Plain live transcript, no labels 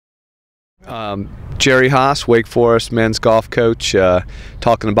Jerry Haas, Wake Forest men's golf coach,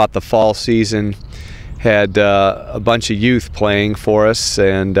 talking about the fall season. Had a bunch of youth playing for us,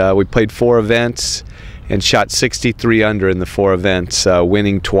 and we played 4 events and shot 63 under in the 4 events,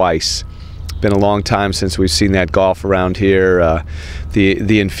 winning twice. Been a long time since we've seen that golf around here.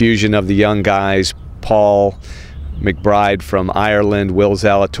 The infusion of the young guys, Paul McBride from Ireland, Will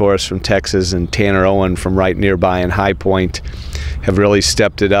Zalatoris from Texas, and Tanner Owen from right nearby in High Point, have really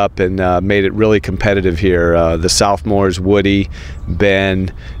stepped it up and made it really competitive here. The sophomores, Woody,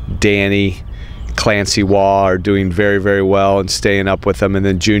 Ben, Danny, Clancy Waugh are doing very, very well and staying up with them. And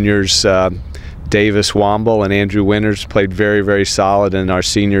then juniors, Davis Womble and Andrew Winters played very, very solid. And our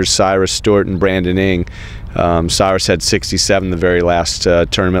seniors, Cyrus Stewart and Brandon Ing. Cyrus had 67 the very last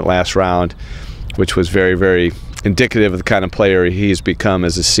tournament, last round, which was very, very indicative of the kind of player he's become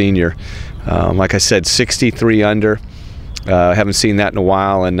as a senior. Like I said, 63 under. Haven't seen that in a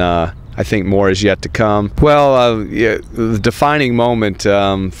while, and I think more is yet to come. Well, yeah, the defining moment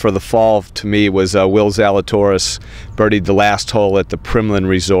for the fall to me was Will Zalatoris birdied the last hole at the Primland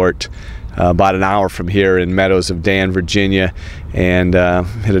Resort about an hour from here in Meadows of Dan, Virginia, and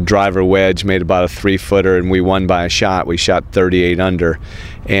hit a driver wedge, made about a 3-footer, and we won by a shot. We shot 38 under,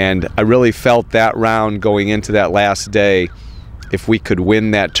 and I really felt that round going into that last day, if we could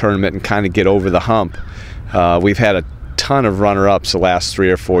win that tournament and kind of get over the hump. We've had a ton of runner-ups the last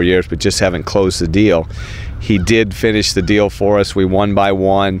 3 or 4 years, but just haven't closed the deal. He did finish the deal for us. We won by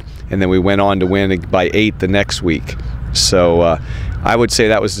 1, and then we went on to win by 8 the next week. So I would say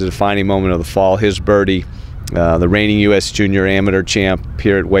that was the defining moment of the fall. His birdie, the reigning U.S. Junior Amateur champ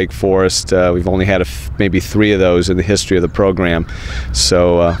here at Wake Forest. We've only had maybe 3 of those in the history of the program.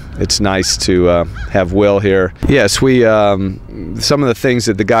 So it's nice to have Will here. Yes, some of the things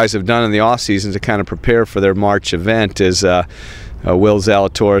that the guys have done in the off season to kind of prepare for their March event is Will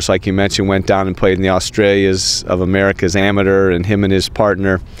Zalatoris, like you mentioned, went down and played in the Australias of America's Amateur, and him and his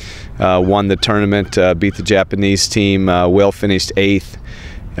partner won the tournament, beat the Japanese team. Will finished 8th.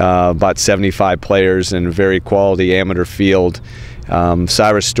 About 75 players in a very quality amateur field.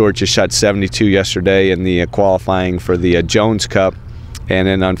 Cyrus Stewart just shot 72 yesterday in the qualifying for the Jones Cup, and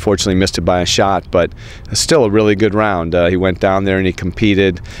then unfortunately missed it by a shot, but still a really good round. He went down there and he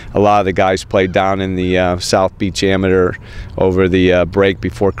competed. A lot of the guys played down in the South Beach Amateur over the break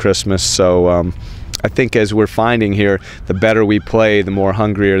before Christmas, so I think as we're finding here, the better we play, the more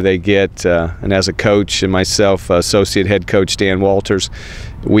hungrier they get. And as a coach and myself, associate head coach Dan Walters,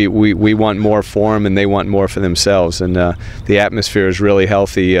 we want more for them and they want more for themselves. And the atmosphere is really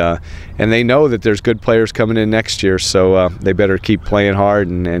healthy. And they know that there's good players coming in next year, so they better keep playing hard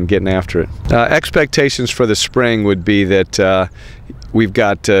and getting after it. Expectations for the spring would be that we've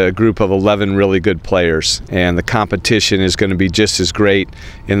got a group of 11 really good players, and the competition is going to be just as great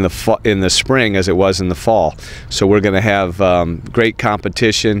in the spring as it was in the fall. So we're going to have great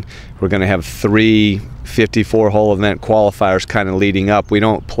competition. We're going to have 3 54-hole event qualifiers kind of leading up. We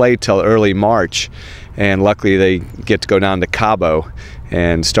don't play till early March, and luckily they get to go down to Cabo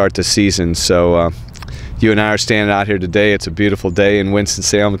and start the season. So you and I are standing out here today. It's a beautiful day in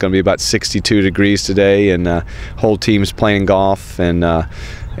Winston-Salem. It's going to be about 62 degrees today, and whole team's playing golf. And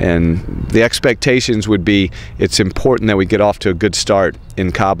the expectations would be, it's important that we get off to a good start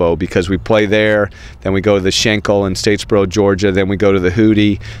in Cabo, because we play there, then we go to the Schenkel in Statesboro, Georgia, then we go to the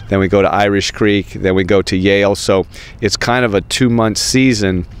Hootie, then we go to Irish Creek, then we go to Yale. So it's kind of a 2-month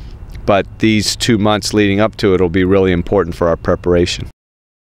season, but these 2 months leading up to it will be really important for our preparation.